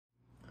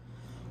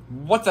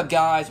What's up,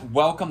 guys?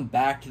 Welcome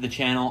back to the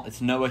channel. It's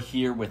Noah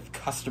here with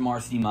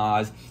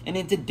CustomRCMods, and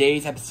in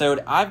today's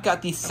episode I've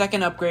got the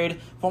second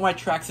upgrade for my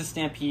Traxxas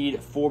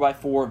Stampede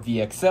 4x4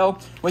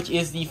 VXL, which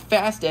is the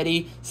Fast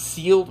Eddy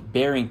sealed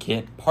bearing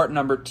kit, part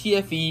number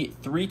TFE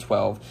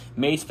 312,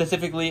 made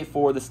specifically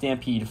for the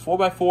Stampede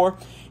 4x4.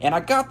 And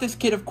I got this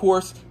kit, of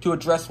course, to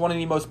address one of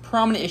the most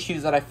prominent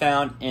issues that I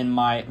found in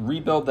my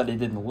rebuild that I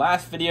did in the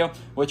last video,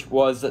 which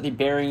was that the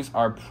bearings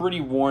are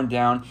pretty worn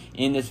down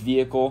in this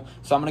vehicle.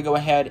 So I'm going to go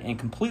ahead and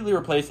completely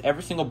replace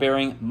every single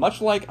bearing,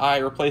 much like I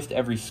replaced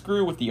every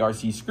screw with the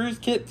RC Screws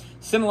kit.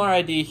 Similar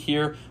idea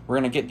here. We're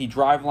going to get the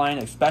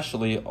driveline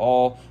especially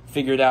all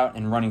figured out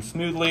and running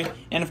smoothly.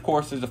 And of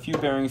course, there's a few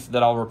bearings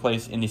that I'll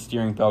replace in the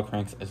steering bell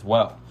cranks as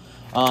well.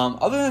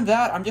 Other than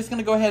that, I'm just going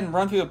to go ahead and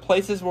run through the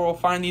places where we'll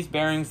find these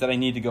bearings that I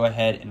need to go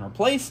ahead and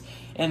replace,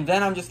 and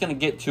then I'm just going to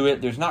get to it.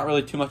 There's not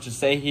really too much to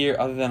say here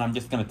other than I'm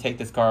just going to take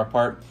this car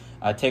apart,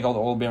 take all the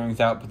old bearings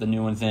out, put the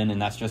new ones in,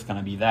 and that's just going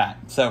to be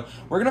that. So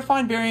we're going to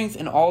find bearings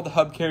in all the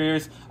hub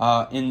carriers,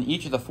 in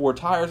each of the four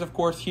tires, of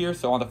course, here,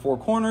 so on the four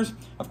corners,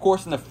 of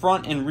course, in the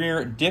front and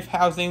rear diff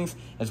housings,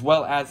 as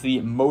well as the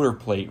motor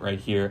plate right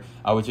here,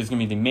 which is going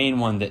to be the main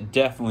one that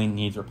definitely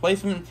needs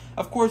replacement.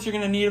 Of course, you're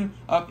going to need them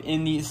up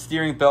in the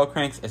steering bell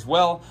cranks as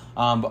well,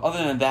 but other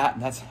than that,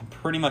 that's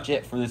pretty much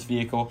it for this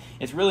vehicle.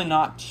 It's really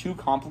not too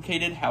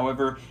complicated.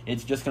 However,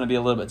 it's just going to be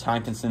a little bit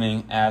time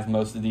consuming, as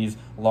most of these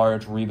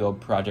large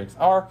rebuild projects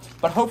are,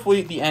 but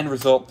hopefully the end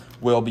result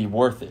will be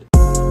worth it.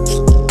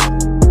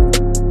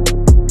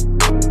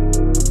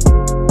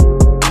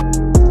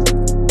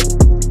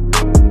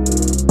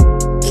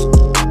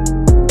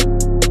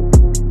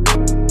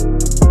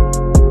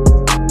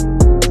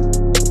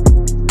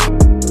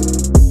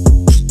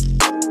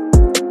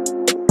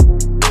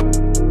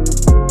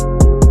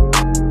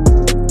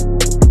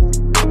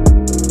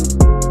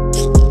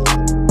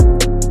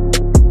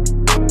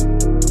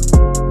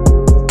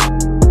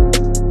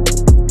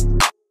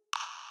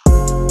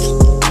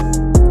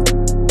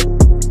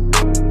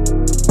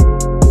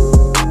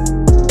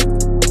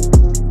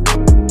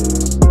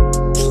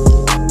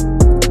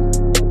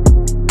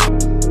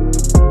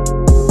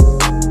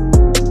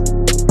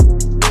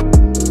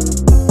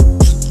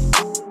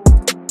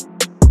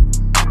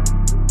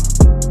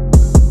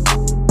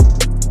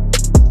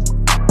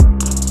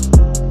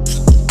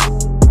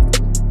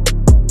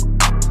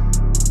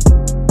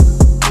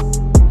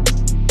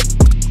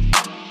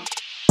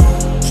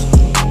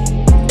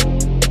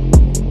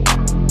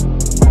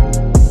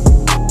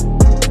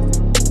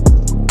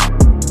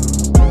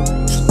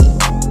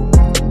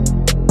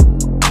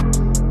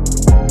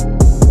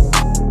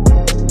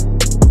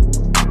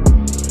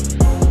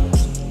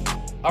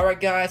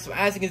 Alright guys, so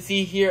as you can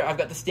see here, I've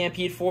got the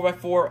Stampede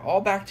 4x4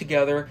 all back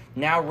together,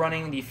 now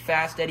running the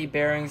Fast Eddy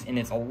bearings, and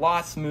it's a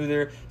lot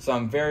smoother, so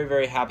I'm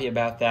very happy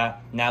about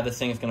that. Now this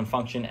thing is going to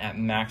function at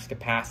max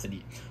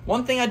capacity.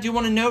 One thing I do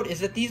want to note is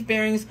that these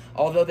bearings,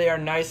 although they are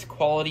nice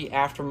quality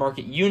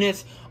aftermarket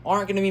units,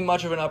 aren't going to be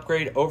much of an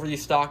upgrade over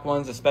these stock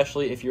ones,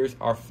 especially if yours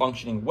are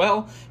functioning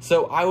well.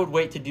 So I would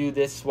wait to do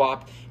this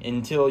swap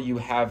until you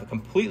have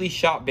completely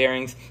shot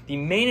bearings. The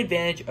main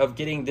advantage of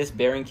getting this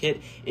bearing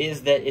kit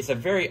is that it's a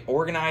very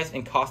organized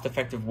and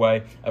cost-effective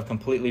way of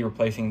completely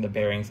replacing the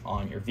bearings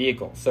on your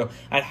vehicle. So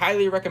I'd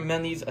highly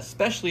recommend these,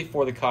 especially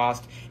for the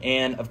cost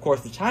and of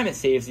course the time it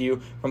saves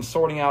you from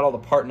sorting out all the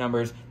part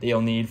numbers that you'll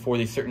need for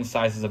these certain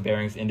sizes of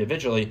bearings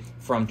individually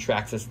from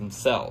Traxxas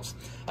themselves.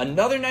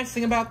 Another nice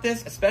thing about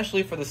this,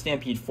 especially for the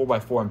Stampede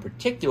 4x4 in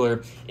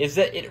particular, is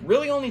that it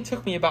really only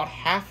took me about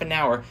half an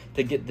hour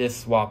to get this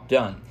swap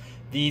done.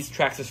 These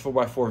Traxxas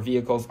 4x4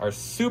 vehicles are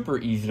super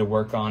easy to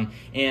work on,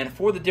 and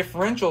for the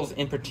differentials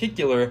in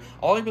particular,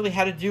 all I really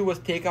had to do was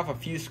take off a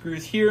few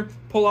screws here,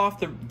 pull off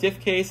the diff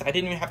case. I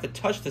didn't even have to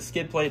touch the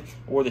skid plate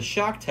or the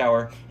shock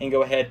tower, and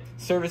go ahead,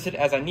 service it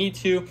as I need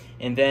to,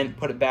 and then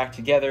put it back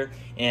together,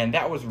 and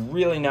that was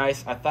really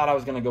nice. I thought I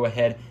was going to go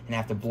ahead and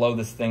have to blow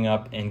this thing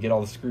up and get all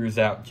the screws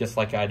out just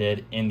like I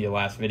did in the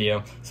last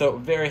video, so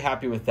very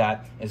happy with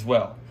that as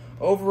well.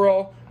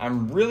 Overall,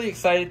 I'm really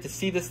excited to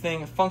see this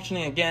thing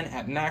functioning again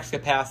at max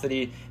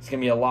capacity. It's going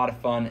to be a lot of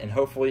fun, and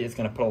hopefully it's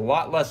going to put a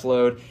lot less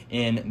load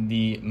in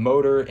the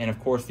motor and of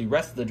course the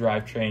rest of the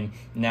drivetrain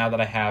now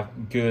that I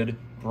have good,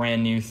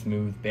 brand new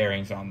smooth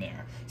bearings on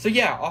there. So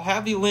yeah, I'll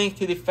have the link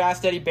to the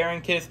Fast Eddy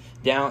bearing kits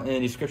down in the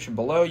description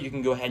below. You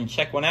can go ahead and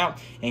check one out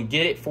and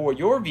get it for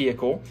your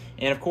vehicle.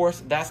 And of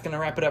course, that's going to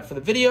wrap it up for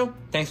the video.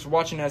 Thanks for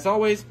watching as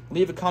always.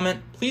 Leave a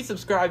comment. Please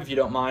subscribe if you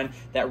don't mind.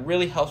 That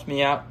really helps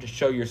me out to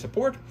show your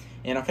support.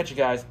 And I'll catch you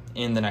guys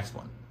in the next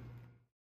one.